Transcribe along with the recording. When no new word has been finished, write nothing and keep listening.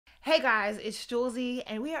Hey guys, it's Julesy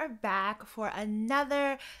and we are back for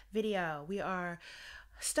another video. We are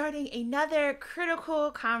starting another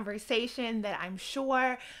critical conversation that I'm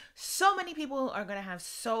sure so many people are going to have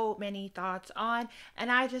so many thoughts on,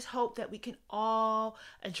 and I just hope that we can all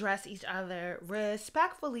address each other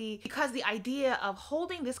respectfully, because the idea of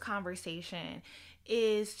holding this conversation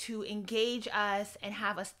is to engage us and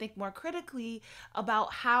have us think more critically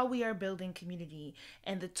about how we are building community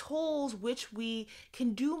and the tools which we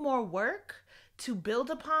can do more work to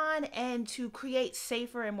build upon and to create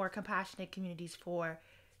safer and more compassionate communities for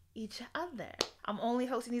each other. I'm only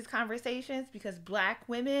hosting these conversations because Black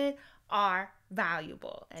women are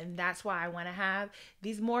valuable, and that's why I want to have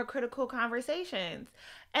these more critical conversations.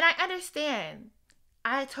 And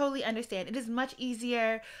I totally understand. It is much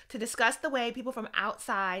easier to discuss the way people from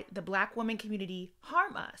outside the Black woman community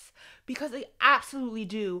harm us, because they absolutely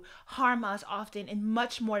do harm us, often in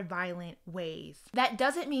much more violent ways. That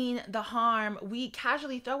doesn't mean the harm we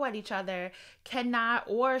casually throw at each other cannot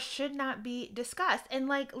or should not be discussed. And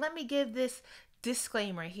let me give this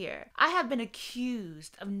disclaimer here. I have been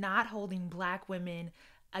accused of not holding Black women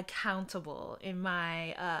accountable in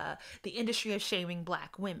my the industry of shaming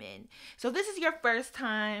Black women. So if this is your first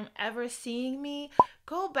time ever seeing me,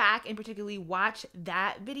 go back and particularly watch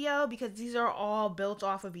that video, because these are all built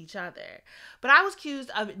off of each other. But I was accused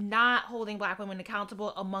of not holding Black women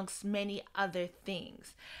accountable amongst many other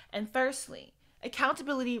things. And firstly,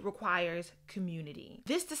 accountability requires community.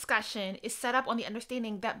 This discussion is set up on the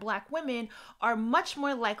understanding that Black women are much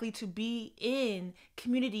more likely to be in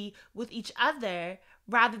community with each other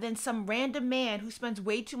rather than some random man who spends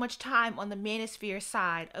way too much time on the manosphere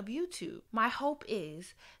side of YouTube. My hope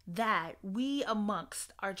is that we,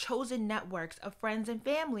 amongst our chosen networks of friends and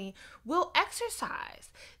family, will exercise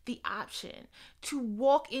the option to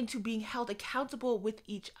walk into being held accountable with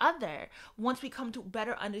each other once we come to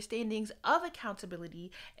better understandings of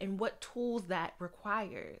accountability and what tools that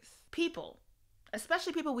requires. People,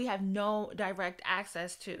 especially people we have no direct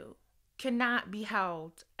access to, cannot be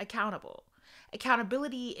held accountable.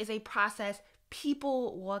 Accountability is a process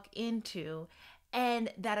people walk into, and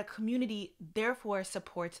that a community therefore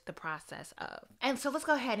supports the process of. And so let's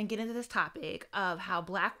go ahead and get into this topic of how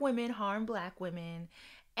Black women harm Black women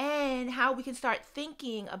and how we can start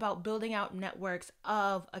thinking about building out networks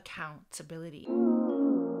of accountability.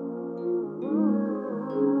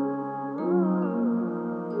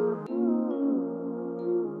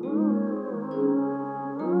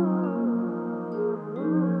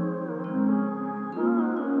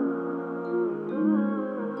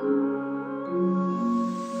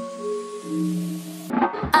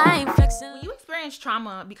 When you experience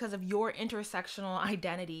trauma because of your intersectional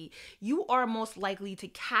identity, you are most likely to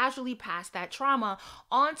casually pass that trauma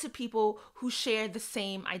on to people who share the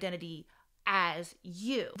same identity as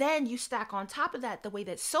you. Then you stack on top of that the way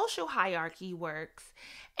that social hierarchy works,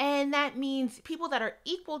 and that means people that are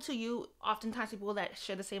equal to you, oftentimes people that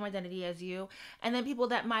share the same identity as you, and then people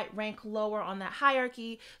that might rank lower on that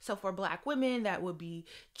hierarchy. So for Black women, that would be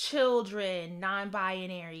children,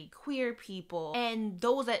 non-binary, queer people, and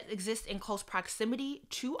those that exist in close proximity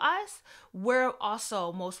to us, we're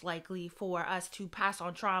also most likely for us to pass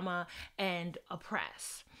on trauma and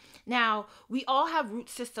oppress. Now, we all have root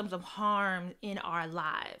systems of harm in our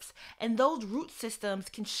lives, and those root systems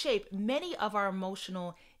can shape many of our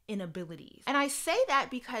emotional inabilities. And I say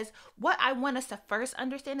that because what I want us to first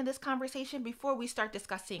understand in this conversation, before we start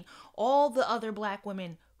discussing all the other Black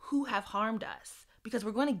women who have harmed us, because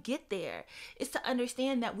we're going to get there, is to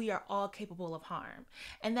understand that we are all capable of harm,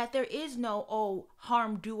 and that there is no,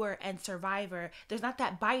 harm doer and survivor. There's not,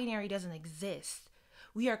 that binary doesn't exist.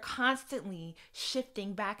 We are constantly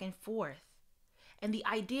shifting back and forth. And the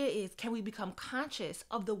idea is, can we become conscious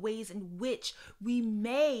of the ways in which we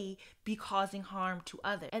may be causing harm to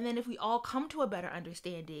others? And then if we all come to a better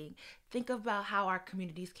understanding, think about how our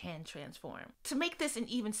communities can transform. To make this in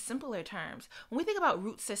even simpler terms, when we think about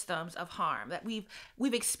root systems of harm, that we've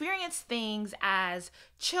experienced things as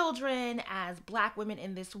children, as Black women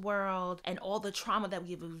in this world, and all the trauma that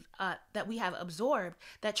we have absorbed,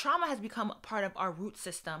 that trauma has become part of our root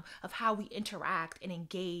system of how we interact and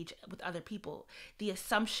engage with other people. The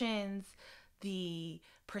assumptions, the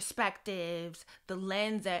perspectives, the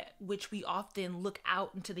lens at which we often look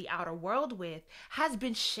out into the outer world with has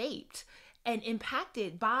been shaped and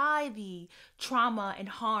impacted by the trauma and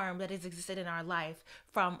harm that has existed in our life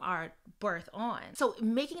from our birth on. So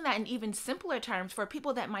making that in even simpler terms for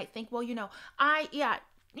people that might think, well,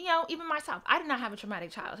 even myself, I did not have a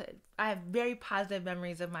traumatic childhood. I have very positive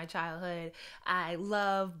memories of my childhood. I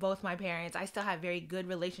love both my parents. I still have very good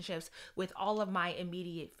relationships with all of my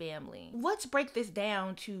immediate family. Let's break this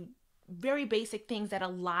down to very basic things that a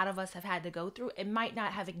lot of us have had to go through and might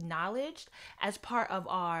not have acknowledged as part of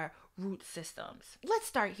our root systems. Let's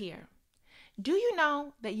start here. Do you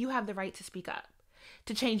know that you have the right to speak up,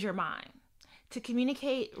 to change your mind, to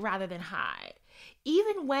communicate rather than hide,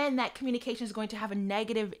 even when that communication is going to have a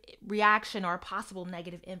negative reaction or a possible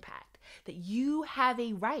negative impact? That you have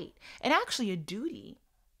a right and actually a duty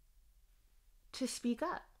to speak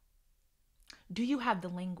up. Do you have the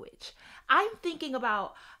language? I'm thinking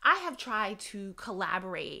about, I have tried to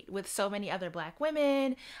collaborate with so many other Black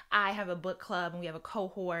women. I have a book club and we have a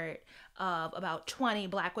cohort of about 20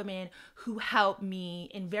 Black women who help me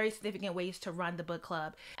in very significant ways to run the book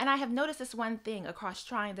club. And I have noticed this one thing across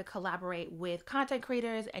trying to collaborate with content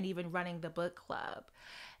creators and even running the book club,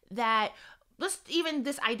 that just even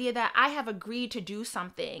this idea that I have agreed to do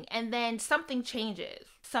something and then something changes,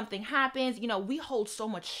 something happens. We hold so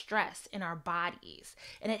much stress in our bodies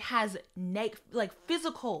and it has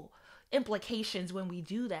physical implications when we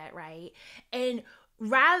do that, right? And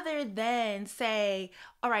rather than say,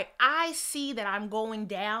 all right, I see that I'm going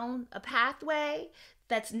down a pathway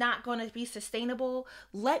that's not going to be sustainable,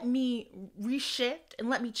 let me reshift and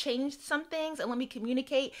let me change some things and let me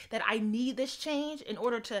communicate that I need this change in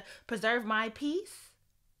order to preserve my peace.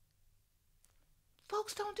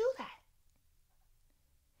 Folks don't do that.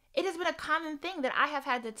 It has been a common thing that I have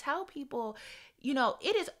had to tell people,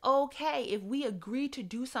 it is okay if we agree to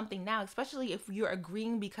do something now, especially if you're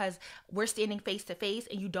agreeing because we're standing face to face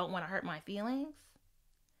and you don't want to hurt my feelings.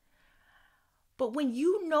 But when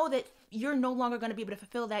you know that you're no longer going to be able to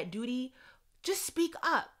fulfill that duty, just speak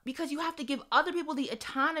up, because you have to give other people the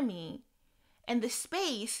autonomy and the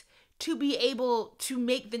space to be able to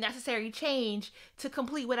make the necessary change to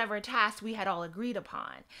complete whatever task we had all agreed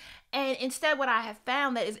upon. And instead, what I have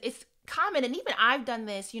found that it's common, and even I've done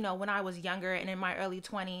this, when I was younger and in my early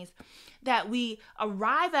 20s, that we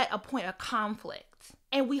arrive at a point of conflict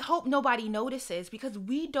and we hope nobody notices because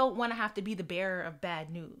we don't want to have to be the bearer of bad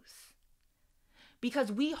news.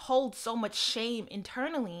 Because we hold so much shame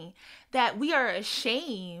internally that we are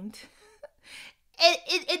ashamed.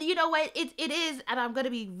 And you know what? It is, and I'm going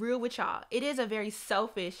to be real with y'all, it is a very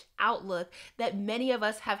selfish outlook that many of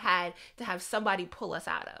us have had to have somebody pull us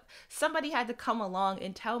out of. Somebody had to come along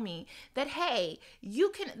and tell me that, hey,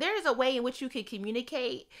 there is a way in which you can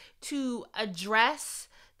communicate to address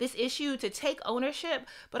this issue, to take ownership,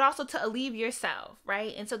 but also to alleviate yourself,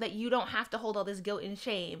 right? And so that you don't have to hold all this guilt and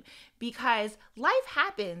shame, because life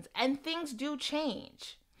happens and things do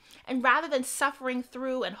change. And rather than suffering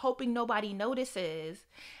through and hoping nobody notices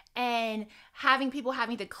and having people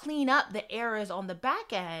having to clean up the errors on the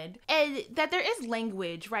back end, and that there is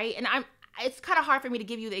language, right? And it's kind of hard for me to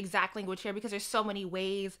give you the exact language here because there's so many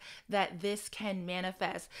ways that this can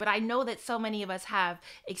manifest. But I know that so many of us have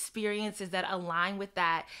experiences that align with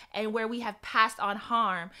that, and where we have passed on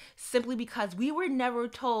harm simply because we were never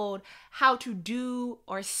told how to do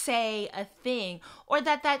or say a thing, or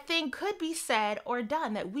that thing could be said or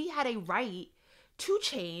done, that we had a right to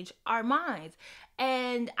change our minds.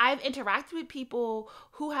 And I've interacted with people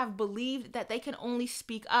who have believed that they can only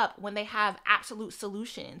speak up when they have absolute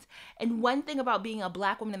solutions. And one thing about being a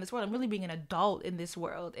Black woman in this world, and really being an adult in this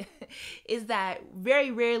world, is that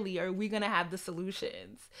very rarely are we going to have the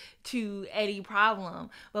solutions to any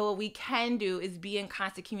problem. But what we can do is be in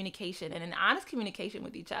constant communication and in honest communication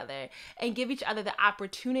with each other, and give each other the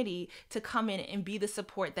opportunity to come in and be the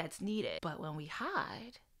support that's needed. But when we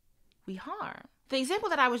hide, we harm. The example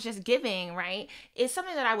that I was just giving, right, is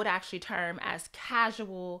something that I would actually term as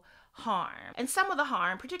casual harm. And some of the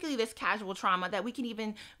harm, particularly this casual trauma, that we can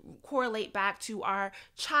even correlate back to our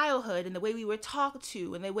childhood and the way we were talked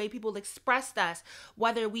to and the way people expressed us,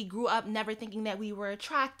 whether we grew up never thinking that we were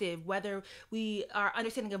attractive, whether our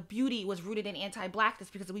understanding of beauty was rooted in anti-Blackness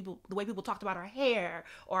because of the way people talked about our hair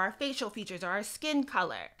or our facial features or our skin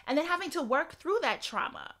color, and then having to work through that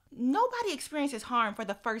trauma. Nobody experiences harm for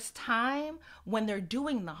the first time when they're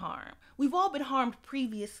doing the harm. We've all been harmed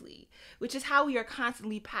previously, which is how we are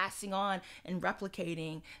constantly passing on and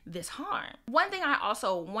replicating this harm. One thing I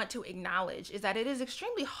also want to acknowledge is that it is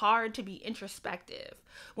extremely hard to be introspective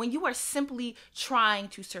when you are simply trying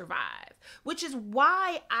to survive, which is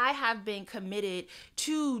why I have been committed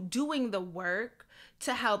to doing the work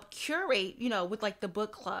to help curate, with like the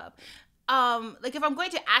book club. like if I'm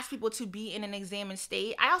going to ask people to be in an examined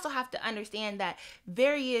state, I also have to understand that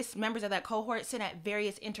various members of that cohort sit at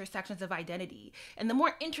various intersections of identity. And the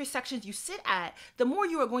more intersections you sit at, the more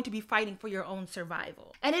you are going to be fighting for your own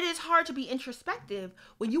survival. And it is hard to be introspective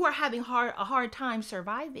when you are having a hard time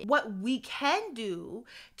surviving. What we can do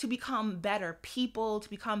to become better people, to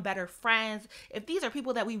become better friends, if these are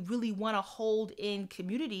people that we really want to hold in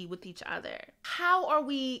community with each other, how are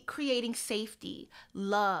we creating safety,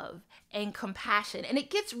 love, and compassion? And it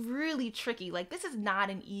gets really tricky. Like, this is not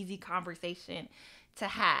an easy conversation to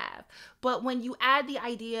have. But when you add the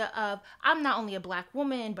idea of, I'm not only a Black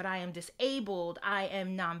woman, but I am disabled, I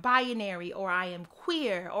am non-binary, or I am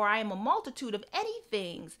queer, or I am a multitude of any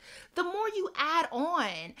things, the more you add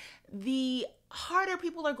on, the harder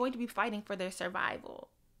people are going to be fighting for their survival.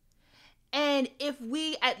 And if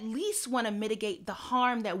we at least want to mitigate the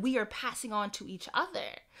harm that we are passing on to each other,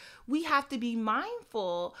 we have to be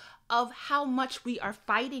mindful of how much we are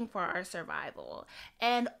fighting for our survival.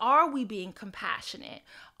 And are we being compassionate?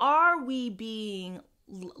 Are we being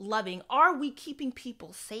loving? Are we keeping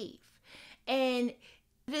people safe? And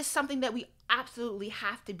it is something that we absolutely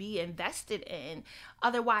have to be invested in.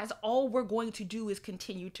 Otherwise, all we're going to do is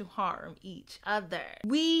continue to harm each other.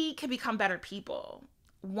 We can become better people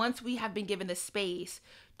once we have been given the space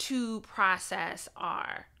to process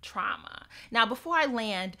our trauma. Now, before I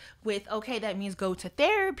land with, okay, that means go to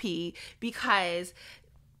therapy, because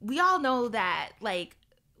we all know that, like,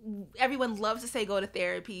 everyone loves to say go to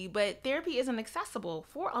therapy, but therapy isn't accessible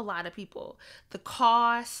for a lot of people. The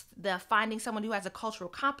cost, the finding someone who has a cultural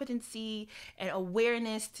competency and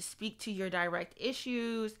awareness to speak to your direct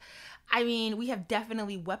issues. I mean, we have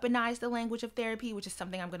definitely weaponized the language of therapy, which is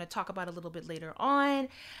something I'm going to talk about a little bit later on.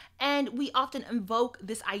 And we often invoke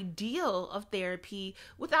this ideal of therapy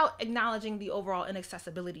without acknowledging the overall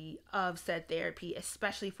inaccessibility of said therapy,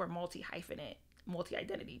 especially for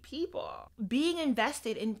multi-identity people. Being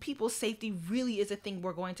invested in people's safety really is a thing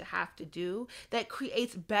we're going to have to do that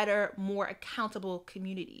creates better, more accountable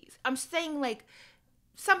communities. I'm saying, like,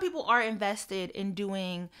 some people are invested in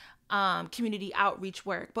doing community outreach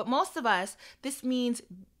work, but most of us, this means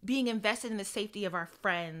being invested in the safety of our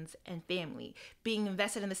friends and family, being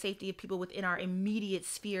invested in the safety of people within our immediate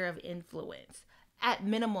sphere of influence. At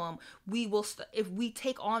minimum, we will, if we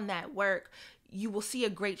take on that work, you will see a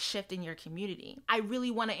great shift in your community. I really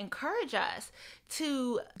want to encourage us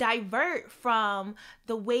to divert from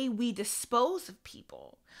the way we dispose of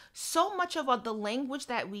people. So much of the language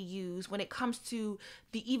that we use when it comes to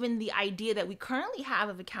even the idea that we currently have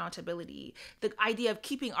of accountability, the idea of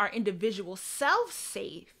keeping our individual selves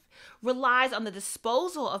safe, relies on the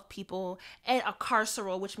disposal of people and a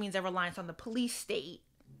carceral, which means a reliance on the police state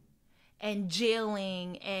and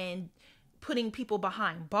jailing and putting people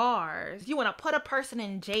behind bars. You want to put a person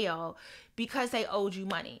in jail because they owed you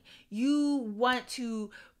money. You want to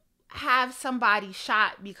have somebody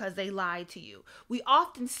shot because they lied to you. We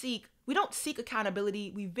don't seek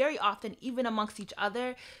accountability. We very often, even amongst each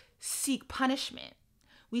other, seek punishment.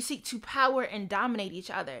 We seek to power and dominate each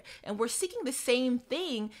other. And we're seeking the same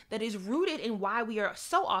thing that is rooted in why we are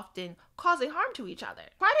so often causing harm to each other.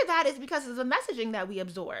 Part of that is because of the messaging that we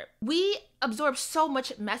absorb. We absorb so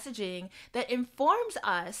much messaging that informs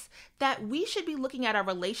us that we should be looking at our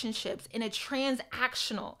relationships in a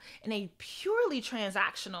purely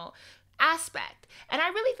transactional aspect. And I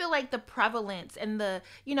really feel like the prevalence and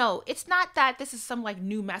it's not that this is some like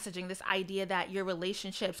new messaging, this idea that your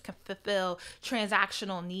relationships can fulfill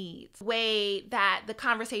transactional needs. The way that the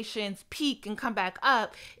conversations peak and come back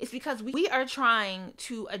up is because we are trying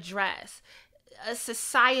to address a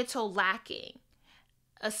societal lacking,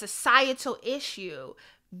 a societal issue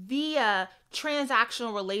via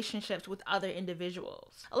transactional relationships with other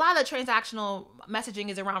individuals. A lot of the transactional messaging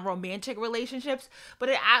is around romantic relationships, but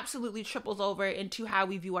it absolutely triples over into how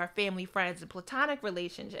we view our family, friends, and platonic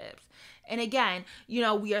relationships. And again,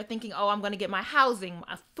 we are thinking, oh, I'm going to get my housing,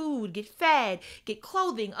 my food, get fed, get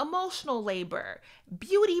clothing, emotional labor,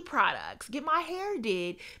 beauty products, get my hair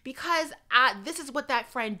did, because this is what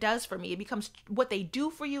that friend does for me. It becomes what they do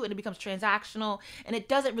for you, and it becomes transactional, and it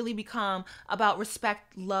doesn't really become about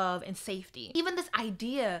respect, love, and safety. Even this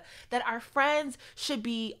idea that all our friends should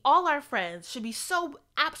be so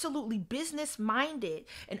absolutely business minded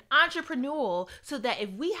and entrepreneurial so that if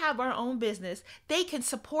we have our own business, they can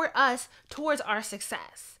support us towards our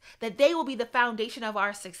success, that they will be the foundation of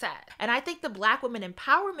our success. And I think the Black women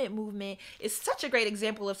empowerment movement is such a great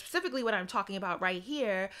example of specifically what I'm talking about right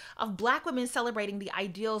here, of Black women celebrating the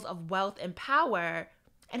ideals of wealth and power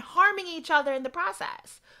and harming each other in the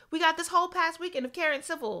process. We got this whole past weekend of Karen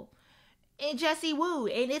Civil and Jessie Wu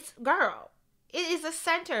and it's girl. It is the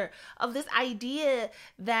center of this idea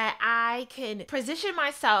that I can position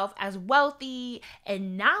myself as wealthy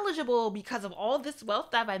and knowledgeable because of all this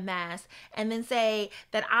wealth that I've amassed, and then say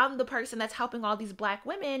that I'm the person that's helping all these Black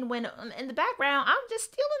women when in the background, I'm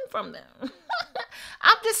just stealing from them.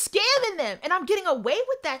 I'm just scamming them, and I'm getting away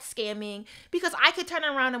with that scamming because I could turn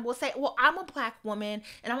around and will say, well, I'm a Black woman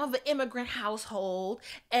and I'm of an immigrant household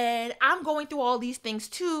and I'm going through all these things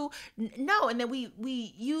too. No, and then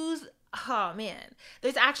we use, oh man,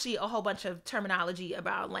 there's actually a whole bunch of terminology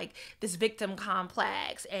about like this victim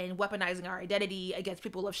complex and weaponizing our identity against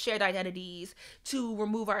people of shared identities to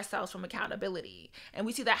remove ourselves from accountability. And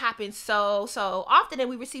we see that happen so often, and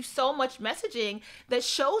we receive so much messaging that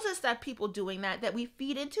shows us that people doing that we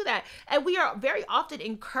feed into that. And we are very often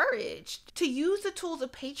encouraged to use the tools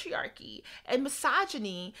of patriarchy and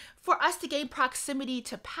misogyny for us to gain proximity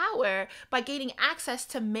to power by gaining access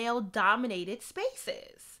to male-dominated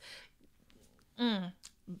spaces.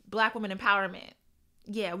 Black women empowerment.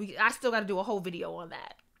 Yeah, I still got to do a whole video on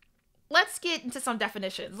that. Let's get into some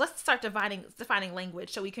definitions. Let's start defining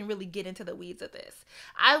language so we can really get into the weeds of this.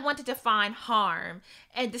 I want to define harm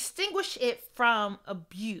and distinguish it from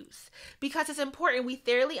abuse because it's important we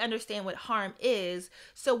thoroughly understand what harm is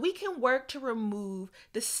so we can work to remove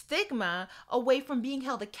the stigma away from being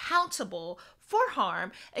held accountable for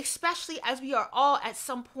harm, especially as we are all at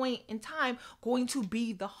some point in time going to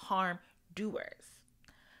be the harm doers.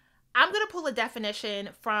 I'm going to pull a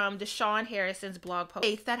definition from Deshaun Harrison's blog post. It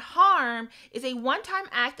states that harm is a one-time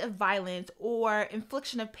act of violence or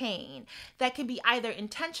infliction of pain that can be either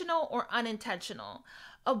intentional or unintentional.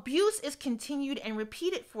 Abuse is continued and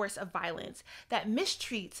repeated force of violence that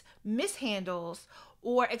mistreats, mishandles,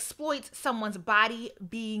 or exploits someone's body,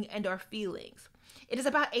 being, and or feelings. It is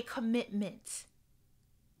about a commitment,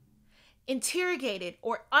 interrogated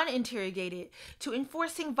or uninterrogated, to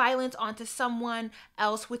enforcing violence onto someone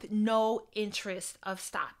else with no interest of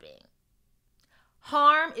stopping.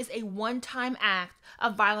 Harm is a one-time act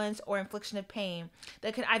of violence or infliction of pain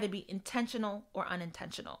that can either be intentional or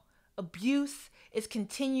unintentional. Abuse is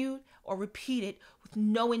continued or repeated with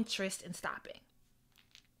no interest in stopping.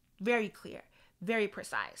 Very clear, very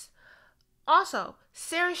precise. Also,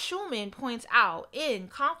 Sarah Schulman points out in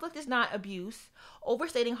Conflict is Not Abuse,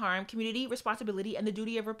 Overstating Harm, Community Responsibility, and the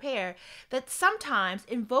Duty of Repair that sometimes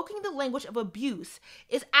invoking the language of abuse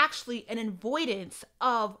is actually an avoidance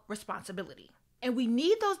of responsibility. And we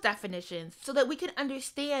need those definitions so that we can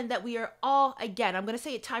understand that we are all, again, I'm going to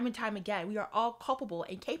say it time and time again, we are all culpable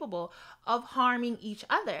and capable of harming each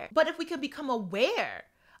other. But if we can become aware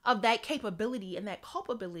of that capability and that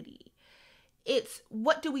culpability, it's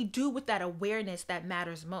what do we do with that awareness that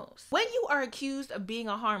matters most. When you are accused of being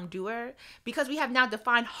a harm doer, because we have now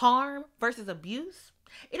defined harm versus abuse,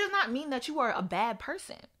 it does not mean that you are a bad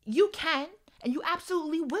person. You can and you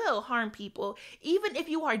absolutely will harm people, even if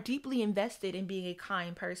you are deeply invested in being a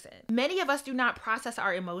kind person. Many of us do not process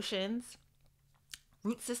our emotions.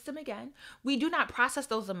 Root system again. We do not process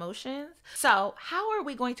those emotions. So how are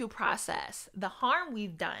we going to process the harm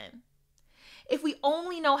we've done if we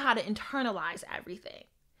only know how to internalize everything?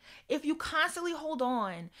 If you constantly hold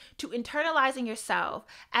on to internalizing yourself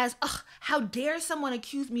as, how dare someone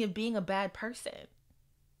accuse me of being a bad person?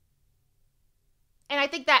 And I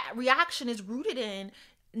think that reaction is rooted in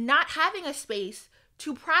not having a space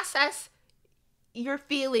to process your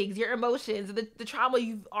feelings, your emotions, the trauma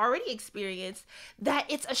you've already experienced, that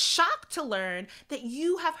it's a shock to learn that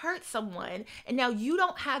you have hurt someone and now you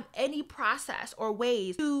don't have any process or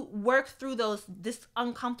ways to work through this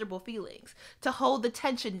uncomfortable feelings, to hold the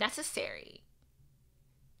tension necessary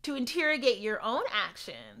to interrogate your own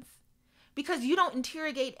actions, because you don't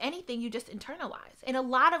interrogate anything, you just internalize. And a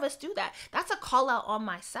lot of us do that. That's a call out on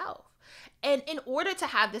myself. And in order to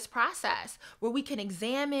have this process where we can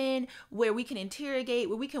examine, where we can interrogate,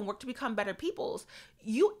 where we can work to become better peoples,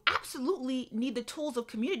 you absolutely need the tools of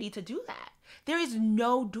community to do that. There is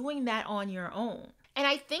no doing that on your own. And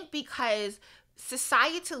I think because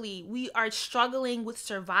societally, we are struggling with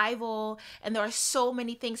survival and there are so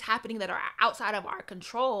many things happening that are outside of our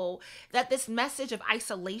control, that this message of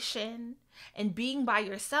isolation and being by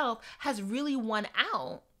yourself has really won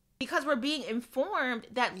out. Because we're being informed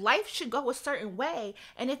that life should go a certain way.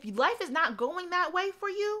 And if life is not going that way for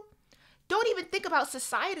you, don't even think about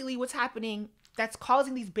societally what's happening that's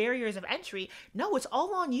causing these barriers of entry. No, it's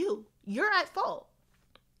all on you. You're at fault.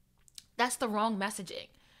 That's the wrong messaging,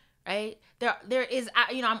 right? There is,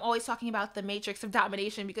 I'm always talking about the matrix of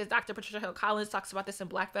domination because Dr. Patricia Hill Collins talks about this in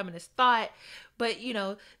Black Feminist Thought. But,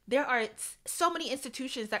 there are so many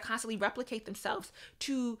institutions that constantly replicate themselves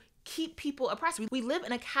to keep people oppressed. We live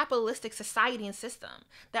in a capitalistic society and system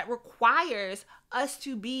that requires us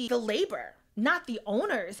to be the labor, not the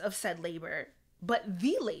owners of said labor, but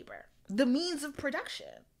the labor, the means of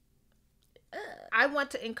production. I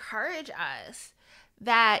want to encourage us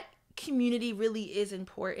that community really is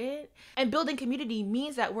important, and building community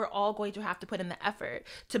means that we're all going to have to put in the effort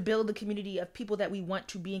to build the community of people that we want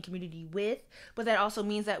to be in community with. But that also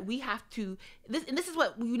means that we have to, this is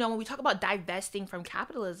what, you know, when we talk about divesting from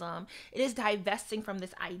capitalism, it is divesting from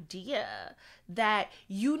this idea that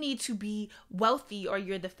you need to be wealthy or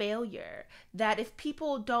you're the failure. That if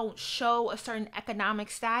people don't show a certain economic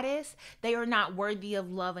status, they are not worthy of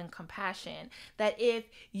love and compassion. That if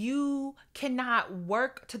you cannot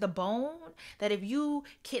work to the bone, that if you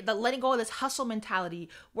can't, letting go of this hustle mentality,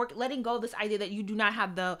 letting go of this idea that you do not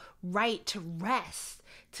have the right to rest,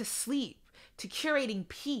 to sleep, to curating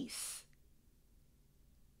peace.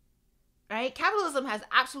 Right? Capitalism has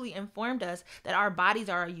absolutely informed us that our bodies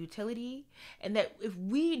are a utility, and that if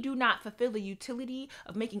we do not fulfill the utility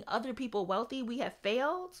of making other people wealthy, we have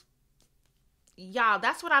failed. Y'all,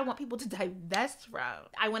 that's what I want people to divest from.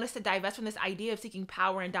 I want us to divest from this idea of seeking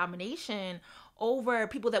power and domination over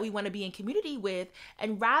people that we want to be in community with,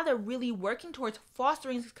 and rather really working towards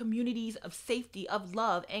fostering communities of safety, of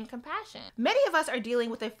love, and compassion. Many of us are dealing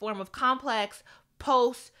with a form of complex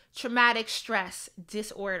post-traumatic stress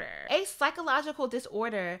disorder, a psychological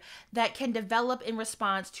disorder that can develop in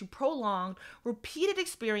response to prolonged, repeated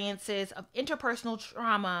experiences of interpersonal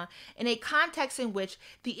trauma in a context in which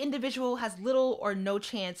the individual has little or no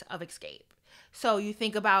chance of escape. So you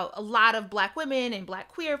think about a lot of Black women and Black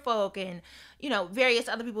queer folk and, you know, various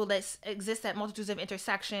other people that exist at multitudes of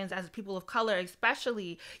intersections as people of color,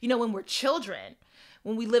 especially, you know, when we're children,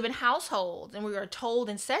 when we live in households and we are told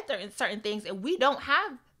and said certain things, and we don't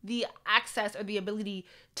have the access or the ability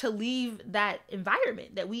to leave that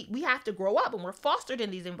environment, that we have to grow up and we're fostered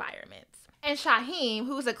in these environments. And Shaheem,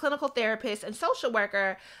 who is a clinical therapist and social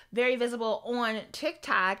worker, very visible on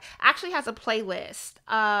TikTok, actually has a playlist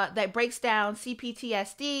that breaks down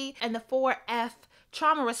CPTSD and the 4F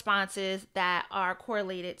trauma responses that are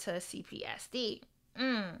correlated to CPSD.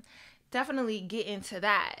 Definitely get into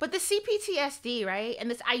that. But the CPTSD, right?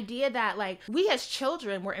 And this idea that like we as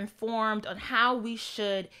children were informed on how we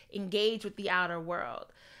should engage with the outer world.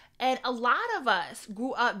 And a lot of us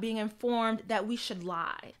grew up being informed that we should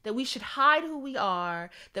lie, that we should hide who we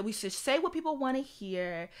are, that we should say what people want to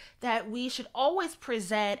hear, that we should always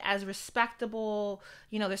present as respectable.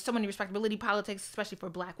 You know, there's so many respectability politics, especially for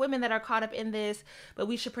Black women that are caught up in this, but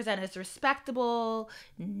we should present as respectable,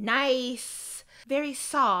 nice, very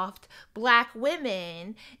soft Black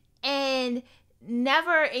women, and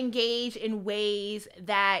never engage in ways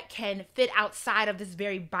that can fit outside of this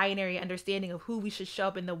very binary understanding of who we should show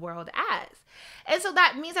up in the world as. And so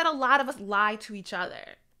that means that a lot of us lie to each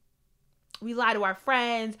other. We lie to our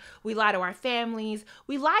friends, we lie to our families,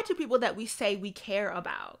 we lie to people that we say we care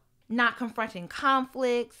about, not confronting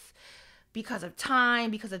conflicts because of time,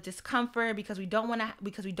 because of discomfort, because we don't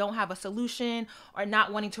have a solution, or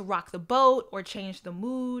not wanting to rock the boat or change the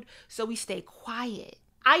mood, so we stay quiet.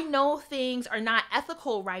 I know things are not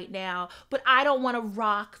ethical right now, but I don't want to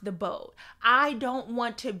rock the boat. I don't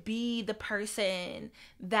want to be the person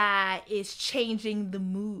that is changing the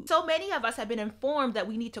mood. So many of us have been informed that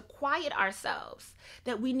we need to quiet ourselves,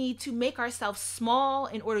 that we need to make ourselves small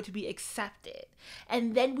in order to be accepted.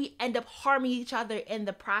 And then we end up harming each other in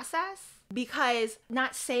the process, because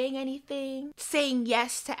not saying anything, saying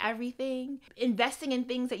yes to everything, investing in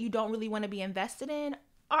things that you don't really want to be invested in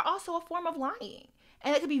are also a form of lying.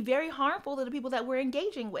 And it can be very harmful to the people that we're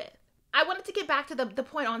engaging with. I wanted to get back to the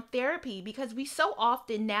point on therapy, because we so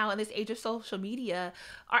often now in this age of social media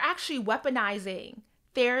are actually weaponizing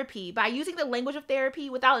therapy by using the language of therapy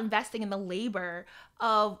without investing in the labor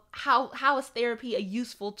of how is therapy a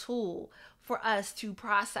useful tool for us to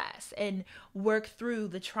process and work through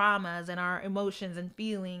the traumas and our emotions and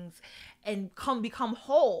feelings and become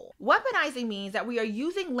whole. Weaponizing means that we are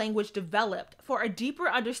using language developed for a deeper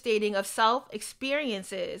understanding of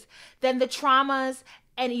self-experiences than the traumas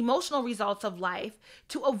and emotional results of life,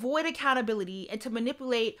 to avoid accountability and to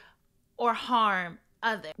manipulate or harm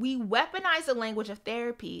others. We weaponize the language of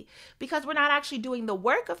therapy because we're not actually doing the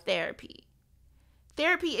work of therapy.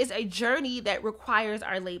 Therapy is a journey that requires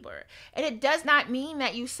our labor. And it does not mean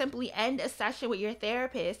that you simply end a session with your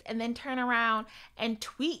therapist and then turn around and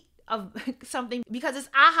tweet of something, because this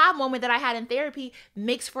aha moment that I had in therapy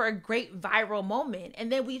makes for a great viral moment. And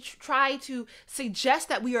then we try to suggest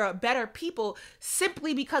that we are better people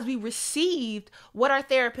simply because we received what our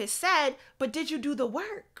therapist said. But did you do the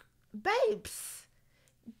work? Babes,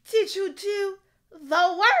 did you do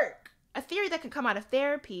the work. A theory that can come out of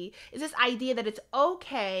therapy is this idea that it's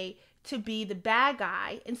okay to be the bad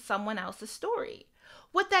guy in someone else's story.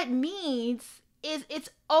 What that means is it's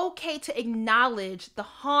okay to acknowledge the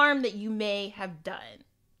harm that you may have done.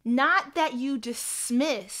 Not that you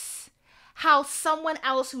dismiss how someone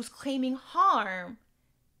else who's claiming harm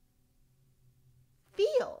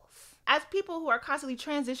feels. As people who are constantly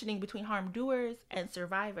transitioning between harm doers and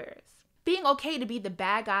survivors, being okay to be the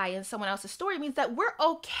bad guy in someone else's story means that we're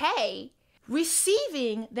okay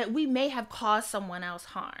receiving that we may have caused someone else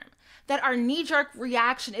harm. That our knee-jerk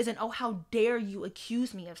reaction isn't, oh, how dare you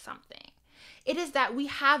accuse me of something. It is that we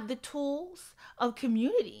have the tools of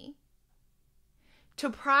community to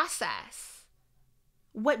process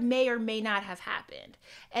what may or may not have happened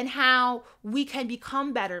and how we can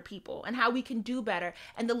become better people and how we can do better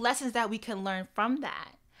and the lessons that we can learn from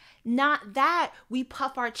that. Not that we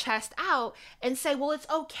puff our chest out and say, well, it's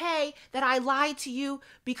okay that I lied to you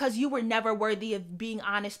because you were never worthy of being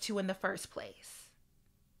honest to in the first place.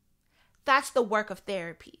 That's the work of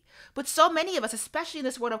therapy. But so many of us, especially in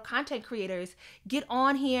this world of content creators, get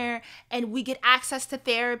on here and we get access to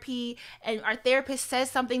therapy and our therapist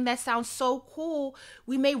says something that sounds so cool.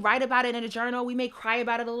 We may write about it in a journal. We may cry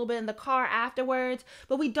about it a little bit in the car afterwards,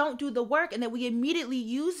 but we don't do the work, and then we immediately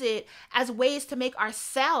use it as ways to make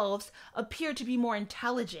ourselves appear to be more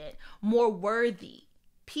intelligent, more worthy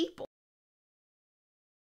people.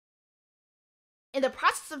 In the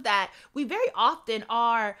process of that, we very often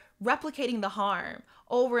are replicating the harm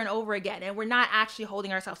over and over again, and we're not actually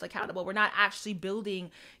holding ourselves accountable. We're not actually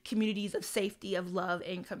building communities of safety, of love,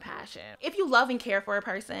 and compassion. If you love and care for a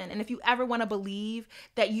person, and if you ever want to believe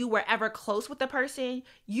that you were ever close with the person,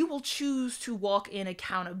 you will choose to walk in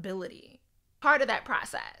accountability. Part of that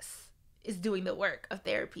process is doing the work of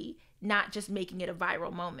therapy, not just making it a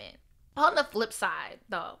viral moment. On the flip side,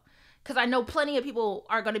 though, because I know plenty of people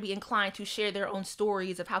are going to be inclined to share their own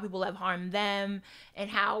stories of how people have harmed them and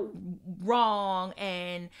how wrong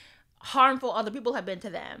and harmful other people have been to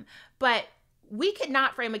them. But we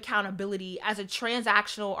cannot frame accountability as a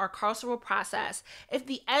transactional or carceral process if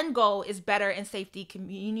the end goal is better and safety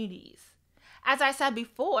communities. As I said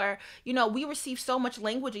before, we receive so much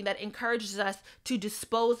languaging that encourages us to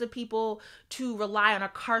dispose of people, to rely on a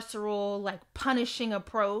carceral, punishing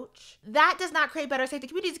approach. That does not create better safety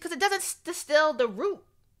communities because it doesn't distill the root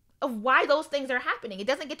of why those things are happening. It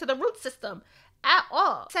doesn't get to the root system at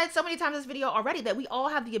all. I've said so many times in this video already that we all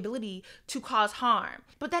have the ability to cause harm,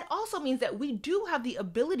 but that also means that we do have the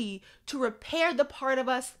ability to repair the part of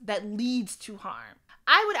us that leads to harm.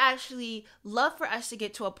 I would actually love for us to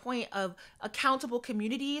get to a point of accountable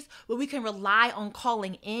communities where we can rely on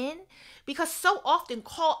calling in, because so often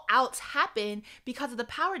call outs happen because of the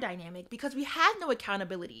power dynamic, because we have no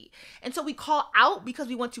accountability. And so we call out because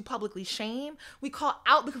we want to publicly shame. We call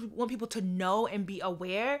out because we want people to know and be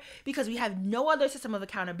aware, because we have no other system of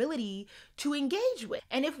accountability to engage with.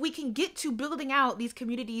 And if we can get to building out these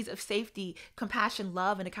communities of safety, compassion,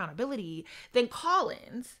 love, and accountability, then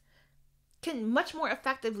call-ins can much more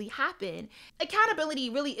effectively happen. Accountability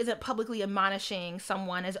really isn't publicly admonishing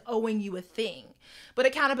someone as owing you a thing, but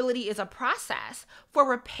accountability is a process for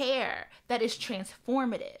repair that is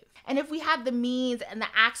transformative. And if we have the means and the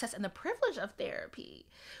access and the privilege of therapy,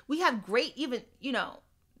 we have great,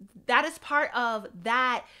 that is part of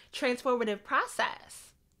that transformative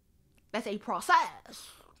process. That's a process.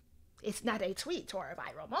 It's not a tweet or a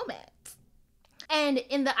viral moment. And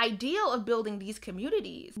in the ideal of building these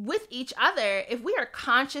communities with each other, if we are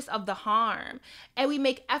conscious of the harm and we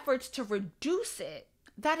make efforts to reduce it,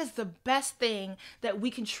 that is the best thing that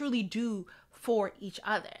we can truly do for each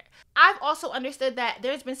other. I've also understood that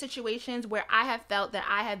there's been situations where I have felt that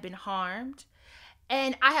I have been harmed,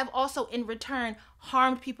 and I have also in return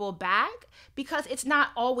harmed people back, because it's not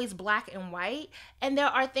always black and white. And there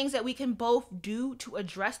are things that we can both do to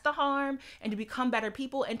address the harm and to become better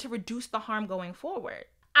people and to reduce the harm going forward.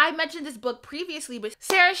 I mentioned this book previously, but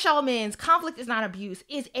Sarah Schulman's Conflict is Not Abuse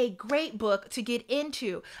is a great book to get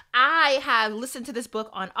into. I have listened to this book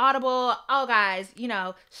on Audible. Oh, guys,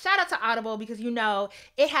 shout out to Audible, because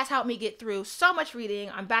it has helped me get through so much reading.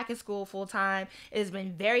 I'm back in school full time. It has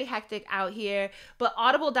been very hectic out here, but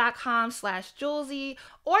audible.com/Julesy,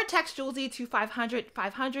 or text Julesy to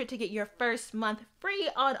 500-500 to get your first month free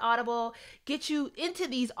on Audible. Get you into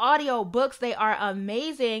these audio books. They are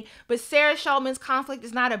amazing. But Sarah Schulman's Conflict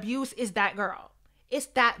is Not Abuse is that girl. It's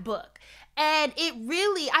that book. And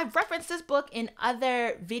I've referenced this book in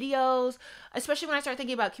other videos, especially when I start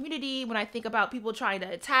thinking about community, when I think about people trying to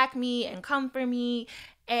attack me and come for me,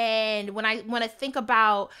 and when I want to think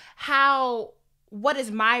about what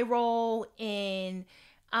is my role in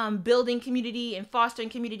building community and fostering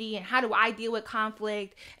community, and how do I deal with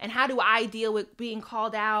conflict, and how do I deal with being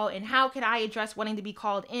called out, and how can I address wanting to be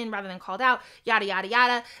called in rather than called out, yada, yada,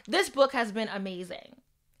 yada. This book has been amazing.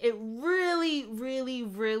 It really, really,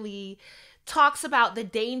 really talks about the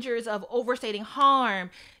dangers of overstating harm,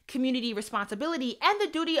 community responsibility, and the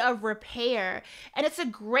duty of repair. And it's a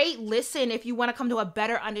great listen if you want to come to a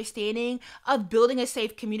better understanding of building a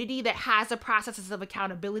safe community that has the processes of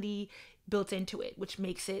accountability built into it, which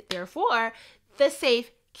makes it, therefore, the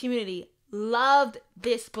safe community. Loved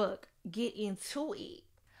this book. Get into it.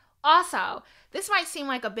 Also, this might seem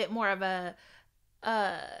like a bit more of a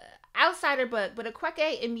outsider book, but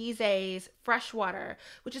Akweke Emize's Freshwater,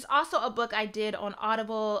 which is also a book I did on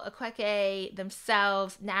Audible. Akweke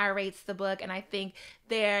themselves narrates the book, and I think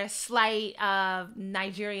their slight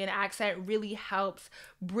Nigerian accent really helps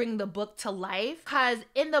bring the book to life, because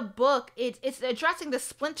in the book it's addressing the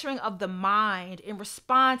splintering of the mind in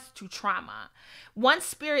response to trauma. One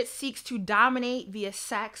spirit seeks to dominate via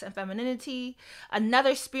sex and femininity.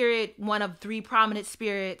 Another spirit, one of three prominent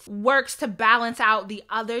spirits, works to balance out the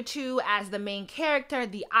other two as the main character.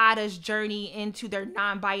 The Ada's journey into their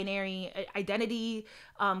non-binary identity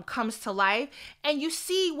comes to life. And you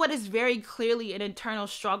see what is very clearly an internal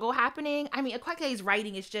struggle happening. I mean, Akweke's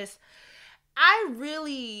writing is just, I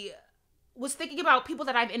really was thinking about people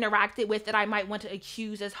that I've interacted with that I might want to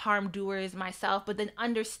accuse as harm doers myself, but then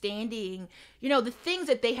understanding, the things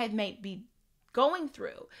that they had may be going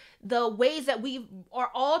through, the ways that we are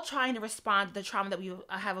all trying to respond to the trauma that we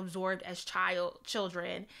have absorbed as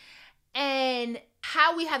children, and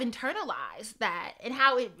how we have internalized that, and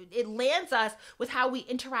how it lands us with how we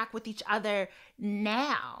interact with each other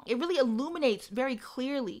now. It really illuminates very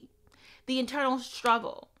clearly the internal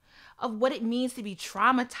struggle of what it means to be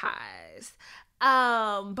traumatized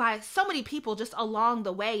by so many people just along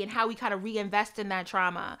the way, and how we kind of reinvest in that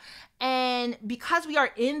trauma. And because we are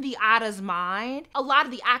in the Ada's mind, a lot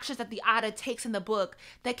of the actions that the Ada takes in the book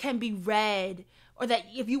that can be read, or that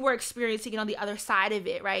if you were experiencing it on the other side of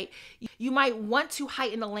it, right, you might want to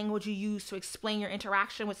heighten the language you use to explain your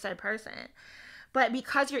interaction with said person. But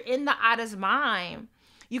because you're in the Ada's mind,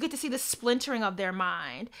 you get to see the splintering of their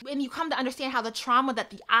mind, and you come to understand how the trauma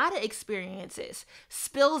that the Ada experiences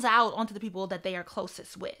spills out onto the people that they are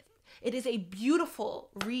closest with. It is a beautiful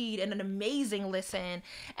read and an amazing listen.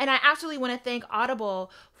 And I absolutely want to thank Audible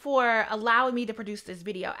for allowing me to produce this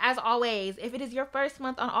video. As always, if it is your first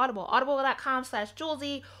month on Audible,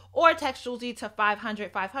 audible.com/Julesy, or text Julesy to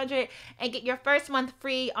 500-500 and get your first month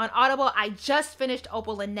free on Audible. I just finished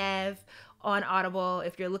Opal and Nev on Audible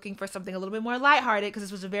if you're looking for something a little bit more lighthearted, because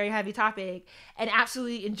this was a very heavy topic, and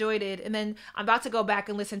absolutely enjoyed it. And then I'm about to go back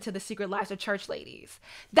and listen to The Secret Lives of Church Ladies.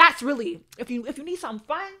 That's really, if you need something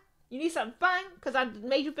fun, because I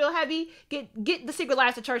made you feel heavy, get The Secret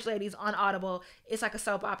Lives of Church Ladies on Audible. It's like a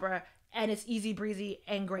soap opera, and it's easy breezy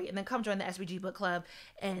and great. And then come join the SBG Book Club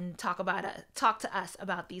and talk to us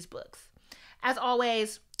about these books. As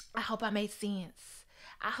always, I hope I made sense.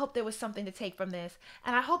 I hope there was something to take from this,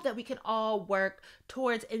 and I hope that we can all work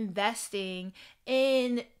towards investing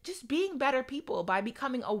in just being better people by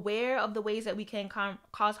becoming aware of the ways that we can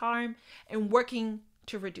cause harm and working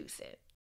to reduce it.